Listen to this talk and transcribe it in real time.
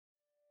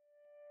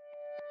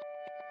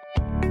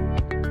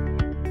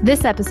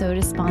This episode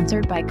is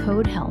sponsored by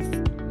Code Health.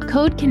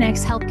 Code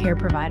connects healthcare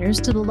providers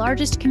to the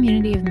largest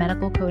community of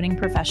medical coding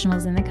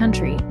professionals in the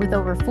country, with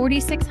over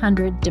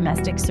 4,600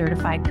 domestic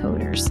certified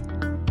coders.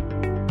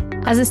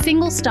 As a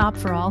single stop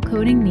for all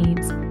coding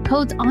needs,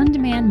 Code's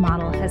on-demand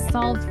model has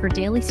solved for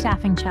daily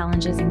staffing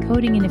challenges and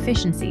coding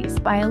inefficiencies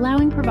by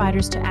allowing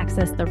providers to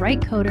access the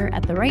right coder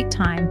at the right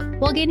time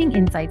while gaining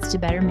insights to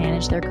better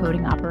manage their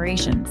coding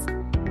operations.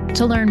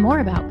 To learn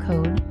more about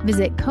Code,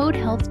 visit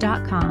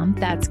codehealth.com,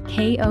 that's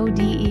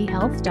KODE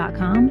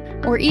health.com,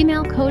 or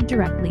email Code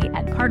directly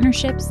at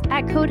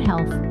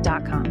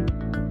partnerships@codehealth.com.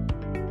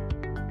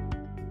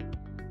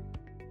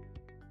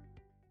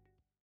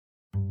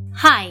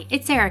 Hi,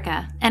 it's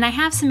Erica, and I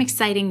have some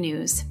exciting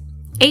news.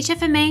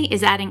 HFMA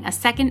is adding a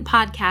second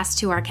podcast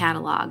to our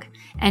catalog,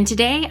 and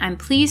today I'm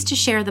pleased to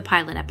share the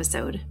pilot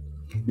episode.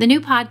 The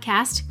new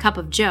podcast, Cup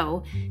of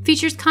Joe,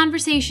 features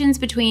conversations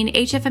between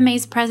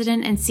HFMA's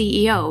president and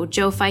CEO,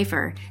 Joe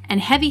Fifer, and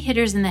heavy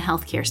hitters in the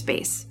healthcare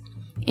space.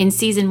 In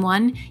Season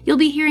 1, you'll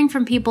be hearing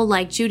from people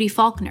like Judy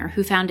Faulkner,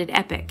 who founded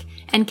Epic,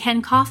 and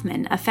Ken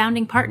Kaufman, a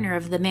founding partner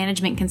of the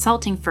management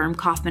consulting firm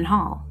Kaufman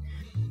Hall.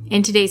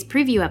 In today's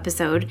preview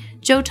episode,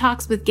 Joe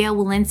talks with Gail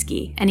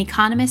Wilensky, an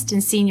economist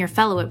and senior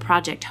fellow at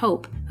Project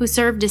Hope, who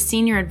served as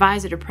senior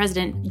advisor to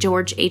President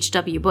George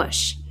H.W.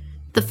 Bush.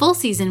 The full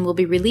season will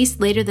be released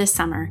later this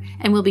summer,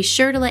 and we'll be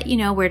sure to let you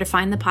know where to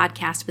find the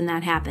podcast when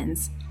that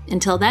happens.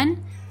 Until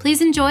then, please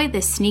enjoy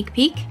this sneak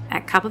peek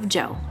at Cup of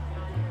Joe.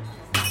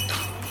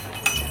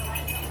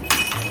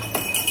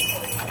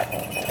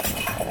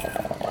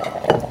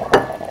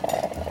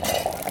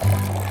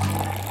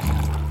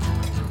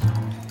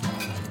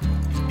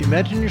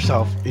 Imagine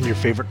yourself in your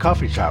favorite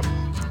coffee shop.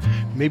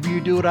 Maybe you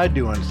do what I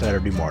do on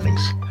Saturday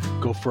mornings.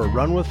 Go for a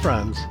run with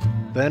friends,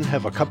 then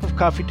have a cup of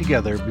coffee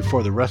together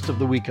before the rest of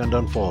the weekend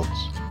unfolds.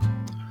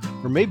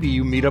 Or maybe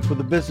you meet up with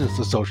a business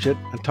associate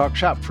and talk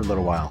shop for a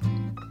little while.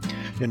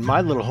 In my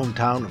little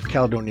hometown of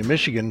Caledonia,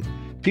 Michigan,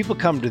 people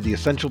come to the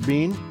Essential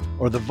Bean,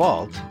 or the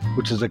Vault,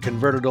 which is a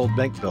converted old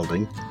bank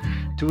building,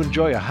 to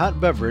enjoy a hot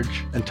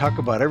beverage and talk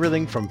about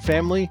everything from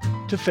family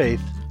to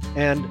faith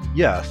and,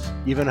 yes,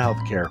 even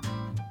healthcare.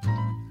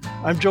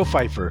 I'm Joe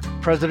Fifer,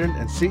 President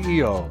and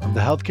CEO of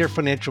the Healthcare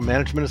Financial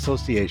Management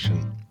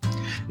Association.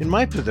 In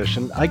my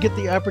position, I get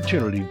the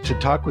opportunity to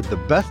talk with the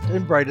best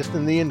and brightest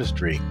in the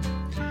industry.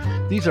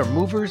 These are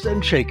movers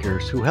and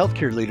shakers who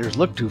healthcare leaders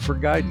look to for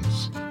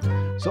guidance.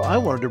 So I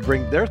wanted to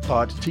bring their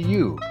thoughts to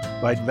you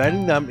by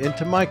inviting them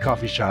into my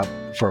coffee shop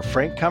for a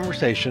frank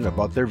conversation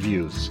about their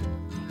views.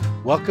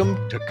 Welcome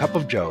to Cup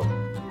of Joe.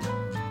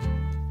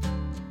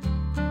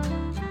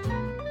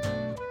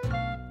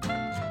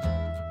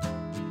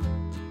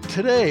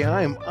 Today,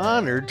 I am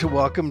honored to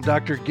welcome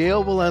Dr.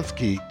 Gail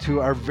Wilensky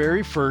to our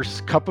very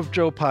first Cup of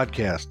Joe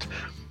podcast.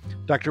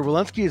 Dr.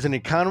 Wilensky is an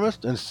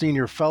economist and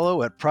senior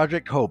fellow at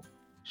Project Hope.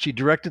 She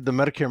directed the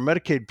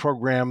Medicare-Medicaid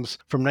programs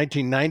from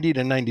 1990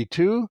 to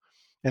 92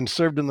 and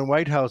served in the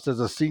White House as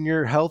a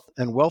senior health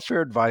and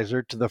welfare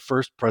advisor to the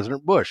first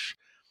President Bush.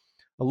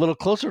 A little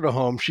closer to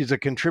home, she's a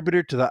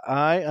contributor to the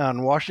Eye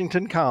on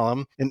Washington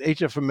column in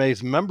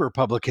HFMA's member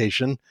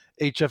publication,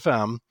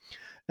 HFM,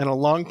 and a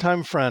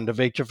longtime friend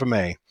of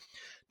HFMA.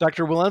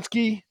 Dr.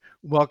 Wilensky,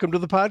 welcome to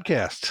the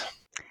podcast.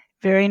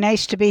 Very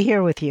nice to be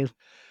here with you.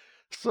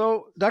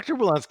 So, Dr.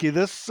 Wilensky,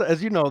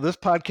 as you know, this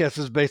podcast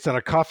is based on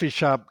a coffee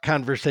shop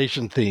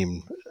conversation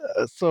theme.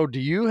 So do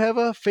you have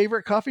a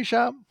favorite coffee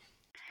shop?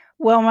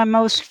 Well, my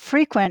most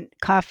frequent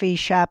coffee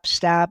shop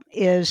stop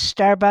is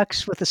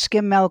Starbucks with a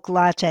skim milk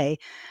latte.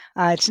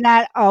 It's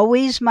not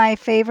always my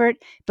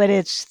favorite, but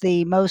it's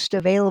the most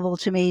available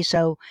to me,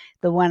 so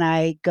the one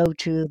I go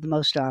to the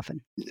most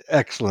often.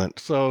 Excellent.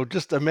 So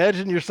just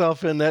imagine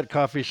yourself in that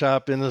coffee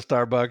shop in the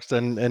Starbucks,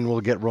 and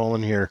we'll get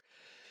rolling here.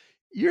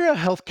 You're a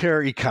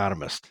healthcare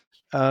economist.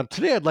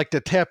 Today, I'd like to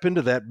tap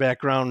into that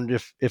background,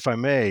 if I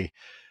may.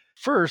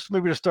 First,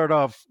 maybe to start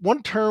off,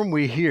 one term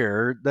we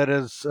hear that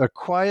is a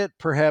quiet,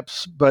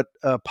 perhaps, but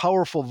a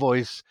powerful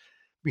voice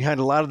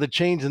behind a lot of the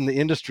change in the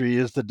industry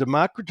is the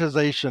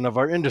democratization of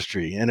our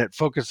industry, and it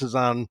focuses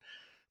on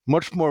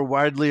much more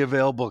widely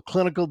available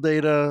clinical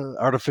data,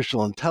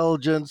 artificial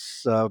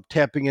intelligence,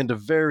 tapping into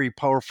very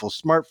powerful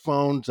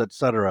smartphones,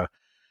 etc.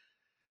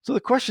 So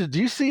the question is, do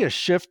you see a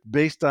shift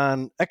based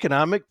on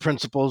economic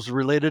principles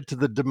related to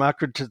the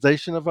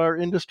democratization of our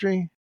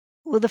industry?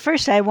 Well, the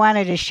first I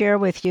wanted to share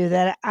with you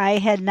that I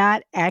had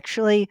not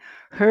actually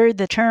heard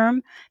the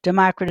term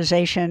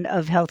democratization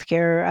of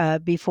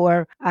healthcare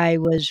before I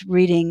was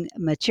reading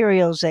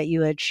materials that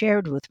you had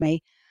shared with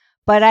me.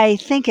 But I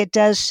think it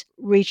does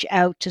reach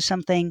out to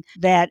something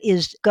that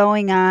is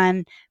going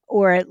on,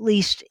 or at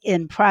least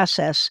in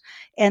process,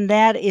 and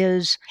that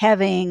is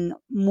having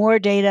more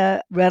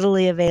data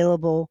readily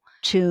available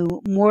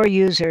to more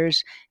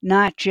users,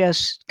 not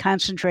just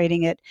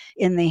concentrating it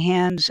in the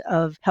hands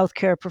of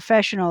healthcare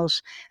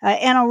professionals.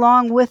 And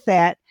along with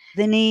that,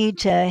 the need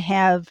to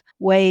have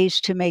ways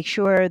to make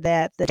sure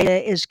that the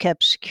data is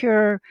kept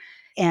secure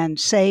and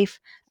safe,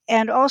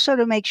 and also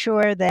to make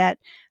sure that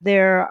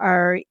there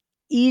are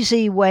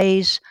easy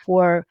ways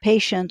for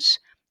patients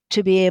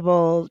to be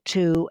able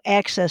to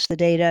access the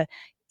data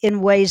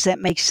in ways that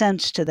make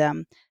sense to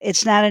them.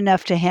 It's not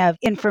enough to have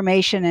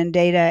information and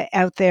data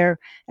out there.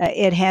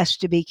 It has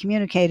to be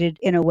communicated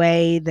in a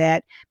way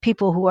that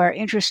people who are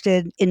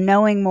interested in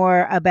knowing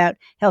more about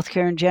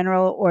healthcare in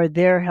general or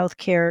their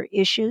healthcare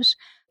issues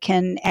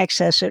can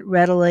access it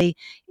readily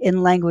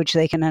in language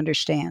they can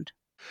understand.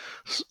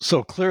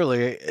 So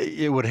clearly,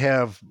 it would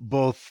have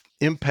both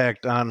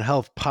impact on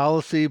health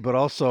policy, but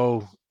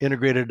also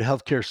integrated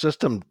healthcare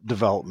system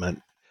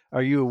development.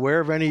 Are you aware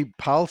of any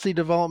policy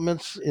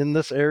developments in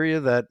this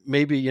area that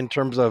maybe in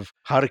terms of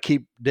how to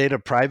keep data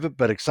private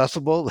but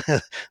accessible?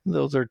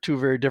 Those are two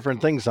very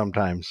different things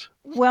sometimes.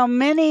 Well,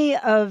 many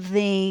of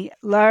the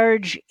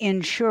large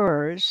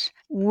insurers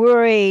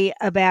worry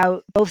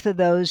about both of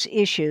those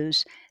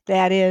issues.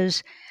 That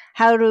is,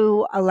 how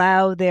to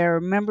allow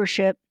their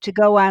membership to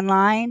go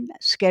online,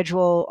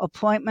 schedule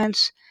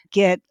appointments,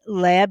 get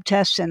lab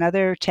tests and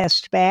other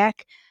tests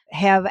back,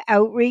 have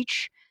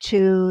outreach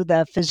to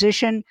the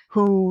physician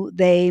who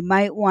they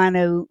might want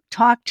to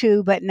talk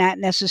to, but not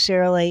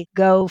necessarily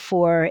go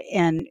for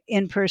an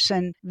in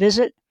person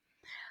visit.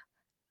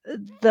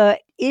 The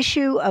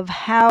issue of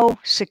how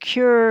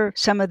secure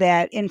some of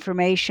that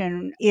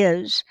information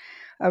is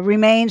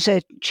remains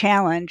a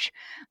challenge.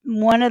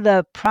 One of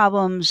the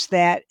problems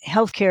that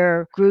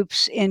healthcare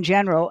groups in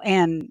general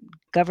and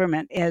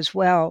government as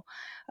well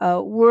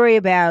worry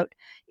about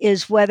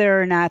is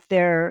whether or not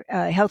their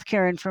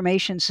healthcare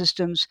information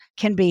systems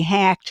can be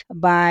hacked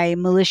by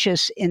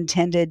malicious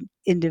intended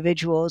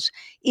individuals,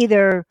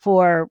 either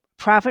for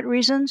profit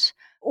reasons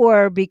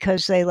or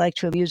because they like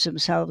to amuse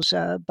themselves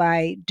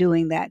by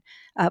doing that.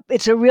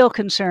 It's a real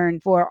concern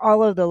for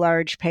all of the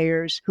large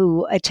payers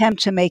who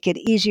attempt to make it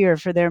easier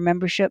for their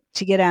membership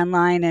to get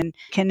online and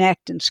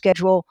connect and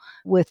schedule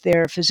with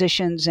their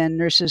physicians and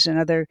nurses and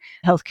other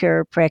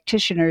healthcare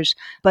practitioners.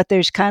 But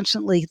there's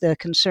constantly the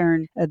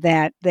concern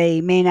that they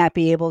may not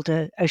be able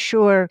to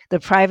assure the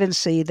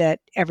privacy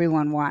that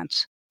everyone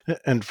wants.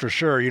 And for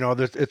sure,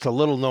 it's a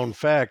little known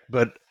fact,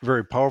 but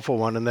very powerful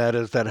one, and that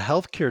is that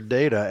healthcare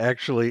data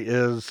actually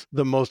is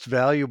the most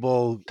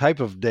valuable type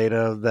of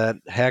data that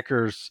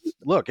hackers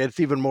look.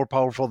 It's even more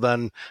powerful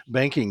than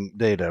banking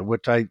data,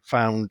 which I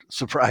found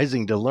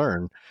surprising to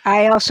learn.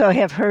 I also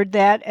have heard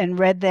that and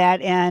read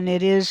that, and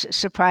it is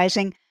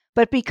surprising.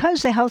 But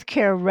because the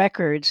healthcare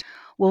records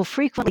will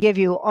frequently give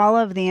you all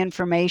of the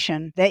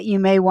information that you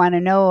may want to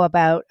know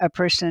about a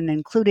person,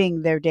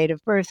 including their date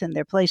of birth and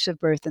their place of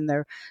birth and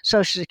their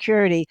social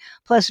security,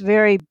 plus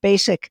very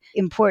basic,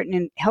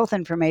 important health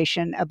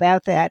information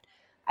about that,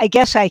 I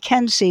guess I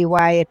can see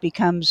why it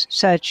becomes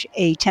such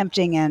a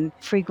tempting and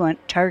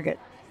frequent target.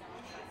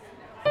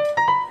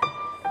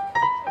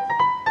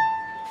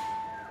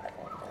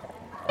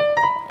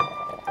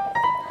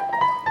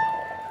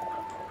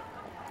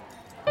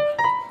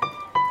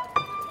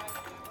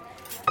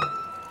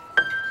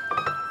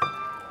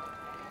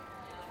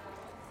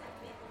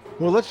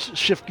 Well, let's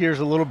shift gears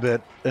a little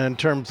bit in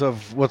terms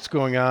of what's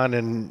going on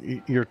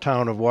in your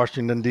town of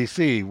Washington,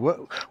 D.C.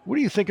 What do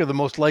you think are the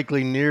most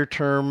likely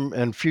near-term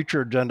and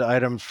future agenda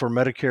items for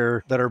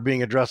Medicare that are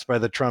being addressed by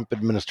the Trump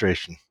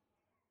administration?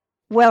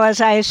 Well,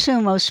 as I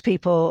assume most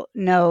people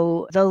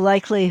know, the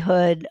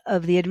likelihood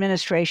of the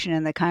administration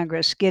and the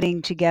Congress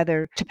getting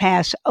together to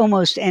pass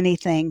almost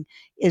anything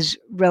is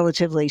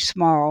relatively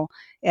small,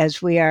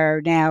 as we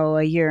are now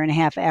a year and a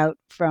half out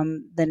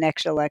from the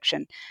next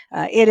election.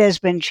 It has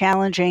been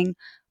challenging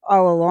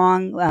all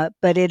along,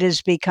 but it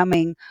is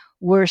becoming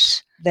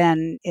worse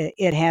than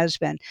it has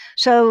been.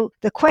 So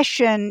the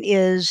question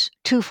is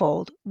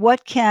twofold.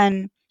 What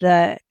can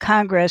the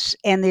Congress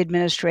and the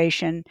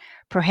administration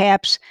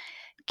perhaps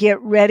get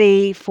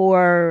ready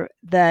for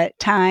the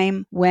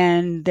time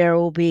when there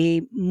will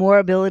be more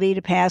ability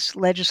to pass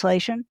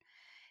legislation?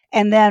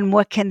 And then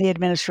what can the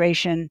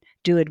administration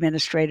do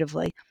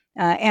administratively?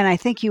 And I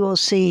think you will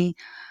see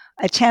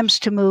attempts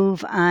to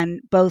move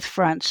on both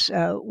fronts.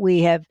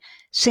 We have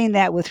seen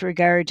that with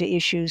regard to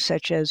issues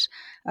such as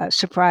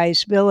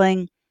surprise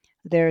billing.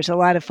 There's a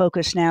lot of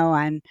focus now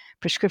on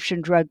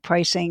prescription drug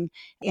pricing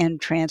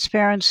and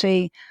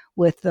transparency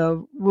with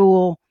the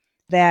rule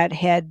that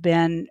had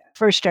been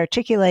first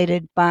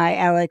articulated by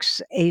Alex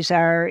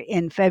Azar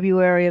in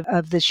February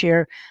of this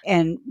year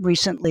and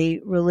recently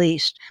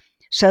released.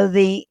 So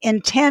the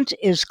intent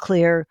is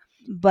clear,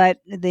 but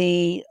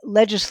the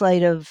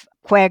legislative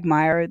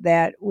quagmire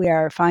that we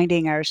are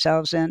finding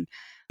ourselves in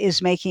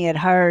is making it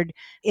hard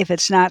if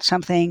it's not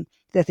something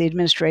that the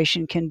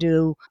administration can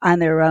do on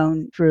their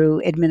own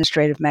through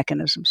administrative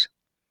mechanisms.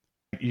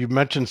 You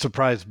mentioned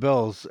surprise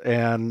bills,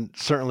 and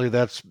certainly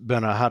that's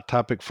been a hot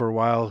topic for a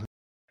while.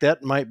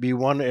 That might be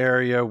one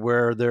area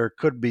where there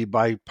could be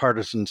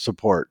bipartisan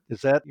support.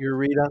 Is that your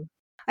read on?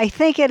 I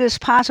think it is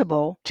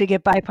possible to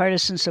get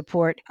bipartisan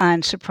support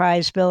on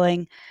surprise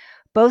billing.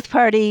 Both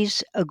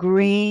parties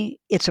agree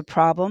it's a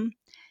problem.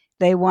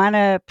 They want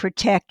to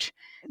protect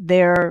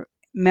their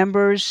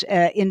members,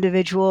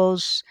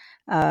 individuals,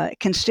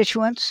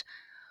 constituents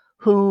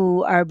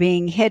who are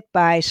being hit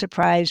by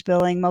surprise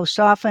billing, most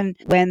often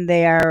when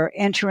they are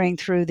entering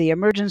through the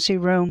emergency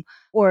room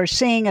or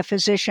seeing a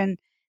physician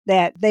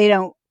that they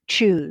don't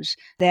choose,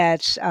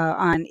 that's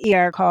on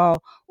ER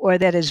call or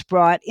that is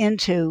brought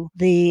into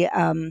the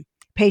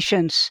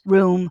patient's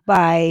room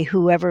by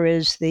whoever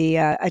is the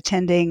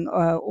attending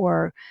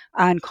or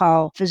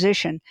on-call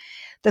physician.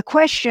 The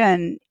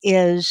question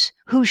is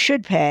who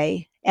should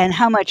pay and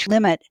how much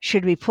limit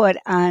should we put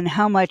on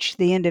how much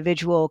the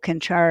individual can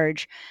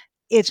charge.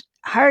 It's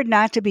hard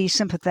not to be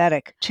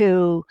sympathetic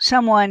to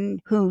someone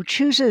who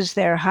chooses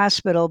their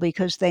hospital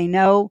because they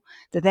know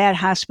that that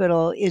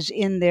hospital is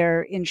in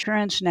their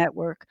insurance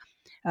network,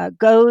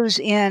 goes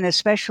in,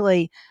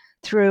 especially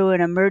through an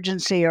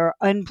emergency or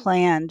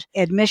unplanned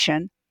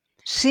admission,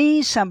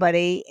 sees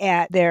somebody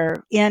at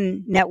their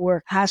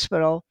in-network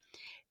hospital,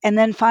 and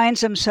then finds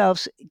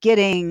themselves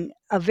getting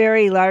a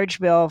very large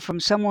bill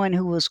from someone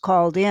who was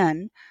called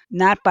in,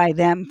 not by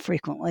them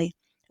frequently,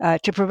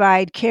 to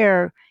provide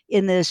care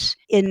in this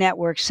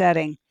in-network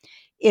setting.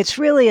 It's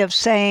really of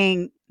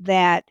saying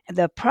that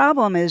the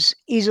problem is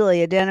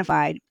easily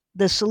identified.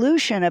 The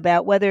solution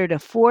about whether to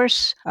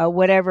force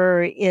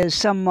whatever is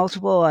some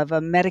multiple of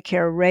a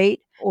Medicare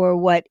rate or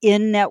what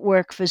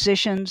in-network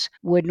physicians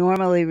would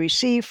normally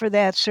receive for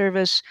that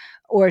service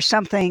or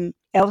something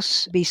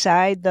else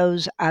beside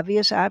those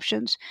obvious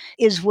options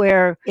is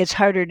where it's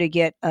harder to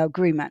get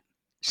agreement.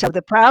 So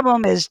the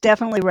problem is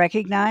definitely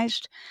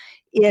recognized.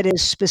 It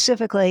is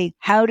specifically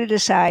how to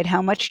decide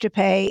how much to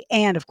pay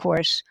and, of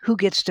course, who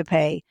gets to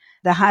pay.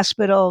 The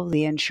hospital,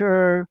 the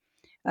insurer,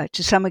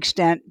 to some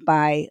extent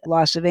by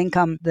loss of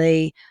income,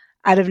 the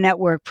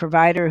out-of-network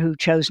provider who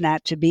chose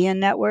not to be in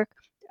network,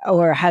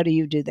 or how do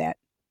you do that?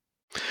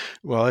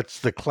 Well, it's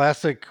the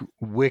classic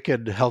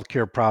wicked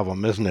healthcare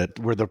problem, isn't it?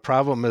 Where the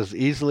problem is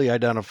easily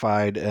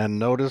identified and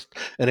noticed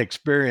and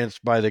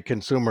experienced by the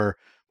consumer,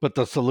 but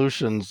the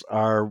solutions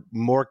are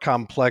more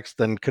complex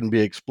than can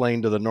be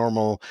explained to the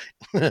normal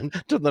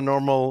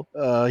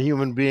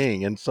human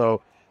being. And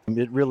so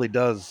it really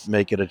does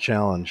make it a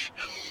challenge.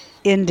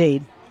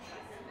 Indeed.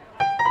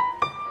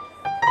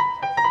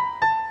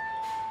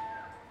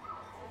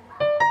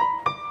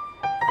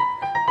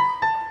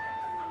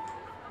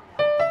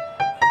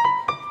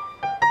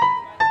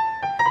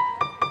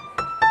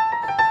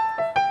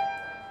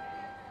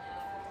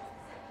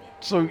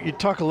 So you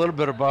talk a little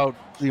bit about,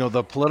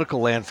 the political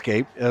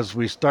landscape as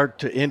we start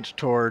to inch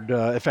toward,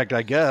 in fact,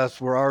 I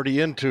guess we're already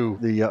into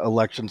the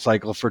election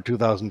cycle for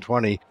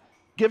 2020.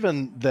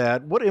 Given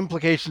that, what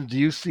implications do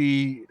you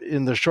see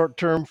in the short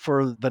term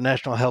for the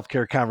national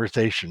healthcare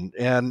conversation?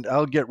 And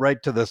I'll get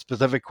right to the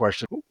specific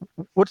question.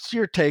 What's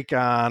your take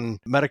on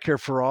Medicare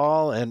for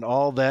all and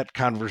all that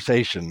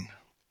conversation?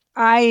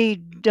 I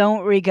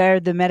don't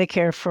regard the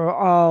Medicare for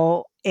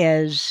all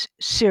as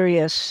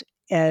serious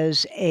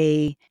as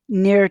a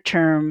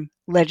near-term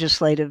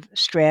legislative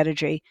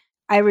strategy.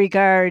 I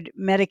regard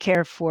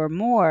Medicare for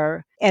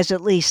more as at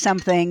least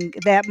something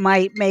that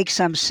might make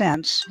some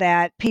sense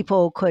that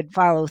people could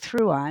follow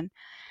through on.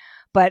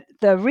 But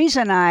the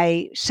reason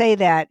I say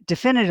that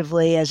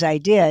definitively, as I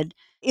did,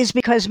 is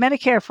because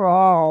Medicare for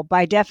all,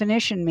 by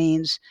definition,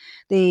 means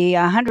the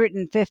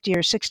 150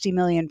 or 60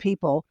 million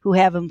people who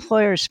have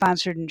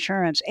employer-sponsored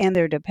insurance and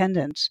their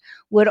dependents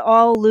would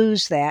all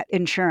lose that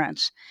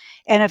insurance.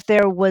 And if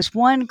there was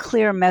one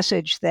clear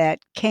message that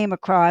came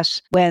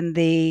across when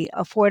the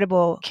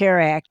Affordable Care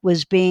Act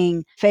was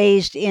being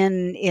phased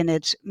in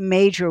its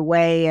major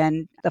way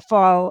in the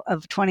fall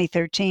of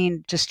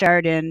 2013 to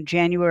start in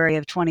January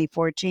of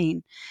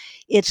 2014,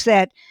 it's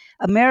that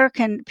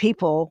American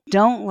people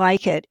don't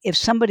like it if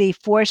somebody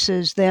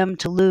forces them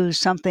to lose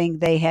something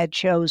they had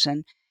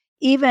chosen,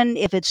 even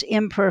if it's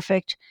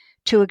imperfect,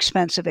 too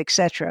expensive,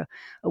 etc.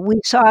 We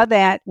saw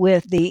that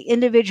with the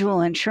individual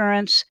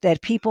insurance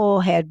that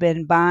people had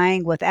been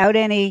buying without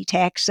any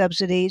tax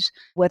subsidies,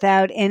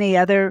 without any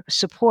other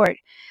support.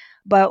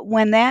 But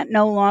when that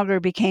no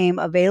longer became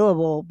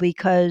available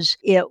because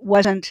it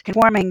wasn't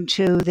conforming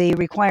to the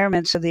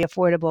requirements of the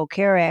Affordable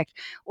Care Act,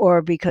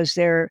 or because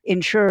their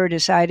insurer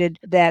decided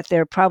that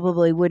there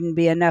probably wouldn't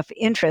be enough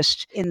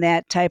interest in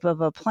that type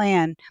of a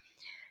plan,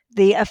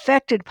 the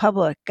affected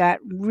public got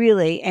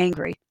really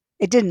angry.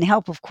 It didn't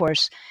help, of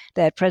course,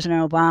 that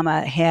President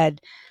Obama had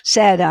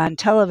said on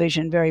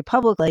television very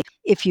publicly,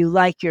 if you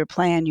like your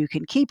plan, you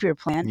can keep your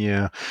plan.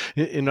 Yeah.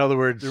 In other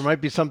words, there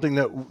might be something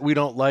that we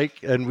don't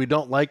like, and we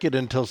don't like it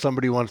until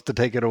somebody wants to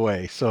take it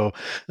away. So,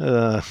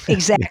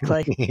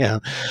 exactly. Yeah.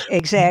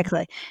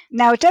 Exactly.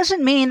 Now, it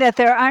doesn't mean that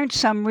there aren't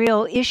some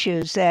real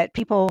issues that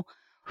people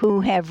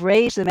who have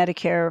raised the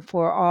Medicare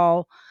for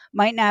all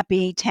might not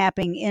be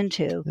tapping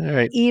into. All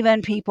right.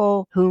 Even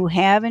people who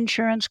have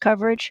insurance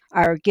coverage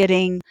are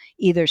getting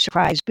either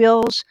surprise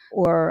bills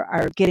or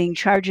are getting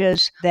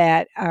charges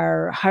that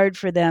are hard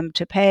for them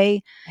to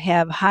pay,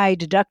 have high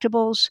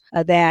deductibles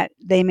that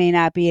they may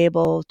not be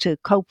able to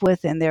cope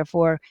with and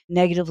therefore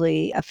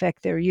negatively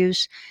affect their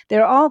use.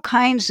 There are all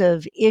kinds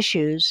of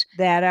issues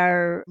that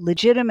are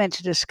legitimate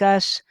to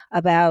discuss.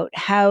 about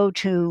how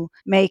to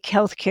make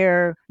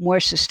healthcare more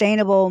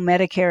sustainable,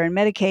 Medicare and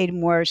Medicaid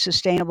more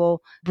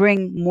sustainable,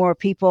 bring more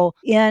people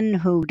in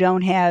who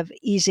don't have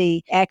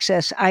easy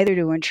access either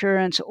to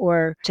insurance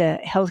or to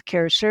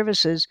healthcare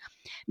services.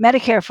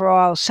 Medicare for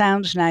all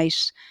sounds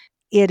nice.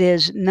 It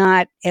is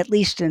not, at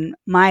least in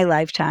my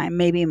lifetime,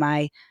 maybe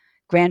my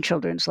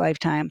grandchildren's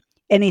lifetime,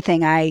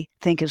 anything I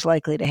think is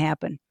likely to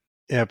happen.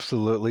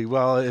 Absolutely.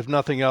 Well, if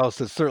nothing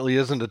else, it certainly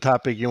isn't a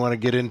topic you want to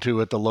get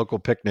into at the local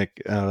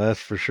picnic. That's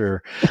for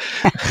sure.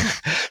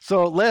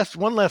 So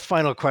one last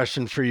final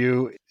question for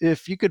you.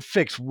 If you could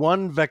fix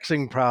one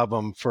vexing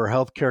problem for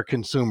healthcare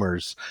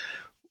consumers,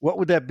 what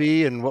would that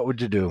be and what would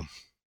you do?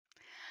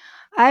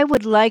 I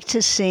would like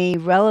to see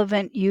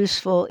relevant,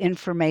 useful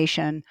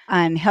information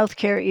on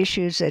healthcare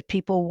issues that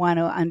people want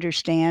to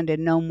understand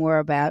and know more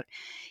about,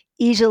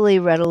 easily,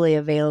 readily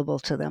available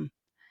to them.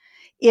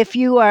 If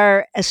you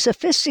are a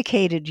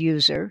sophisticated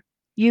user,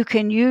 you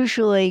can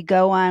usually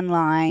go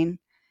online,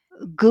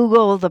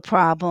 Google the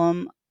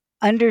problem,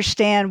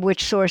 understand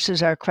which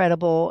sources are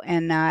credible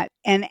and not,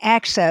 and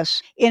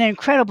access an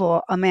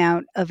incredible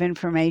amount of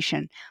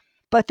information.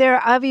 But there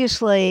are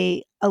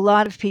obviously a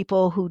lot of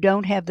people who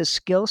don't have the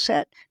skill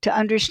set to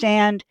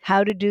understand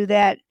how to do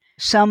that.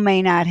 Some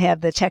may not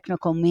have the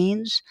technical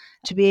means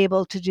to be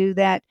able to do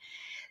that.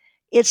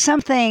 It's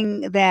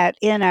something that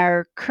in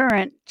our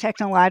current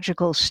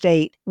technological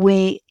state,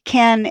 we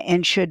can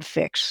and should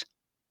fix.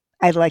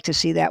 I'd like to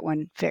see that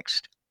one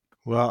fixed.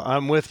 Well,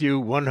 I'm with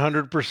you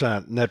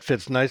 100%, and that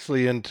fits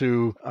nicely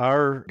into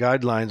our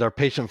guidelines, our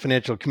patient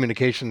financial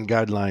communication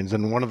guidelines.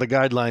 And one of the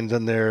guidelines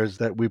in there is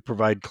that we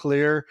provide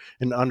clear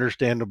and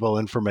understandable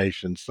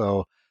information.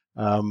 So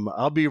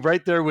I'll be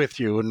right there with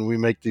you when we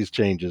make these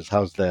changes.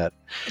 How's that?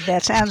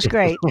 That sounds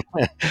great.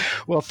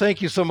 Well,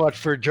 thank you so much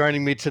for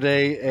joining me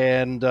today,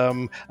 and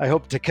I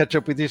hope to catch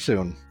up with you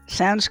soon.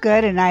 Sounds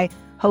good, and I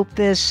hope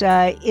this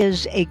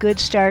is a good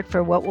start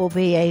for what will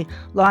be a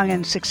long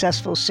and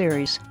successful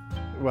series.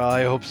 Well,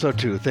 I hope so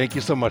too. Thank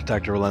you so much,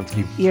 Dr.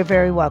 Walensky. You're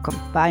very welcome.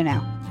 Bye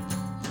now.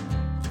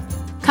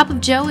 Cup of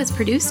Joe is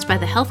produced by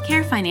the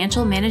Healthcare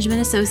Financial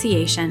Management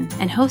Association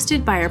and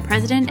hosted by our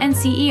president and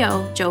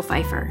CEO, Joe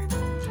Pfeiffer.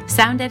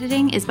 Sound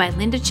editing is by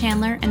Linda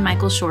Chandler and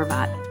Michael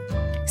Shorvat.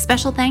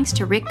 Special thanks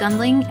to Rick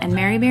Gundling and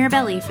Mary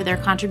Mirabelli for their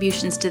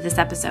contributions to this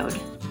episode.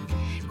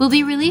 We'll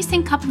be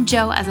releasing Cup of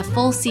Joe as a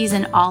full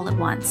season all at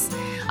once.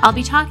 I'll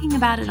be talking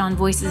about it on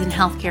Voices in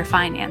Healthcare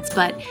Finance,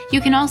 but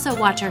you can also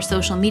watch our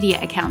social media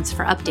accounts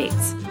for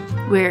updates.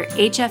 We're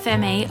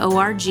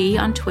HFMA.org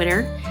on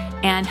Twitter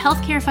and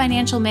Healthcare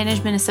Financial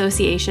Management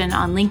Association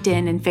on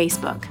LinkedIn and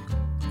Facebook.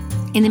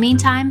 In the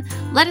meantime,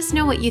 let us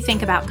know what you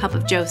think about Cup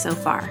of Joe so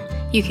far.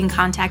 You can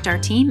contact our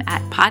team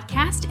at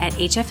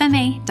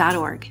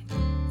podcast@hfma.org.